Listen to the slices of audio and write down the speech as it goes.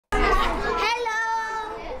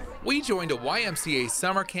We joined a YMCA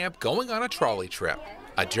summer camp going on a trolley trip,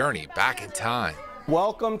 a journey back in time.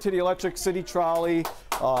 Welcome to the Electric City Trolley.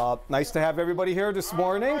 Nice to have everybody here this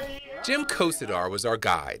morning. Jim Kosadar was our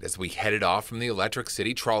guide as we headed off from the Electric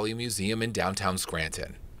City Trolley Museum in downtown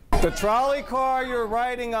Scranton. The trolley car you're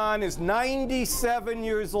riding on is 97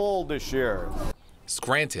 years old this year.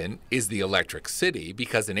 Scranton is the Electric City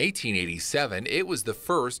because in 1887 it was the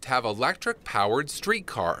first to have electric-powered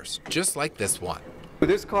streetcars, just like this one.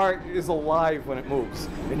 This car is alive when it moves,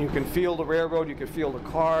 and you can feel the railroad, you can feel the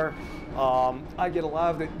car. I get a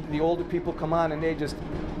lot of the older people come on and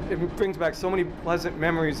it brings back so many pleasant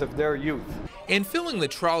memories of their youth. And filling the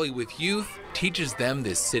trolley with youth teaches them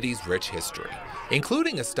this city's rich history,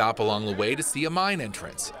 including a stop along the way to see a mine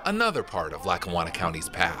entrance, another part of Lackawanna County's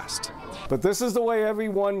past. But this is the way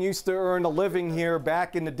everyone used to earn a living here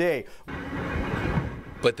back in the day.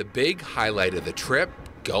 But the big highlight of the trip,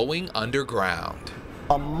 going underground.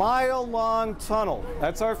 A mile-long tunnel.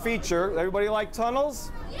 That's our feature. Everybody like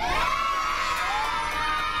tunnels? Yeah!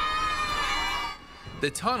 The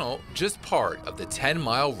tunnel, just part of the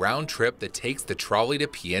 10-mile round trip that takes the trolley to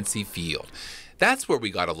PNC Field. That's where we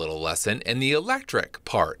got a little lesson in the electric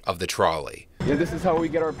part of the trolley. Yeah, this is how we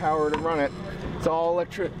get our power to run it. It's all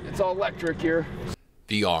electric here.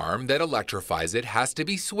 The arm that electrifies it has to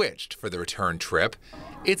be switched for the return trip.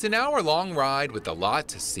 It's an hour-long ride with a lot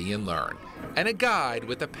to see and learn. And a guide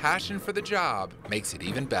with a passion for the job makes it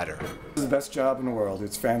even better. This is the best job in the world.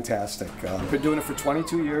 It's fantastic. I've been doing it for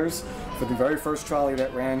 22 years, for the very first trolley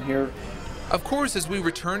that ran here. Of course, as we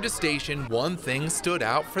returned to station, one thing stood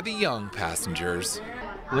out for the young passengers.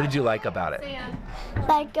 What did you like about it?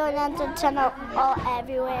 Like going down the tunnel all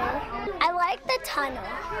everywhere. I like the tunnel.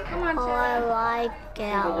 Oh, I like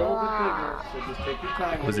it a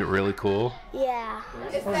lot. Was it really cool? Yeah.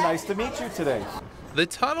 Well, nice to meet you today. The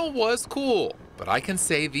tunnel was cool, but I can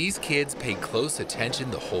say these kids paid close attention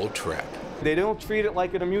the whole trip. They don't treat it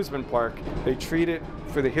like an amusement park. They treat it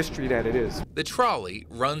for the history that it is. The trolley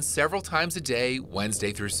runs several times a day,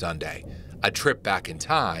 Wednesday through Sunday. A trip back in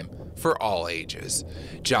time for all ages.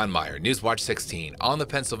 Jon Meyer, Newswatch 16 on the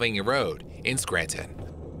Pennsylvania Road in Scranton.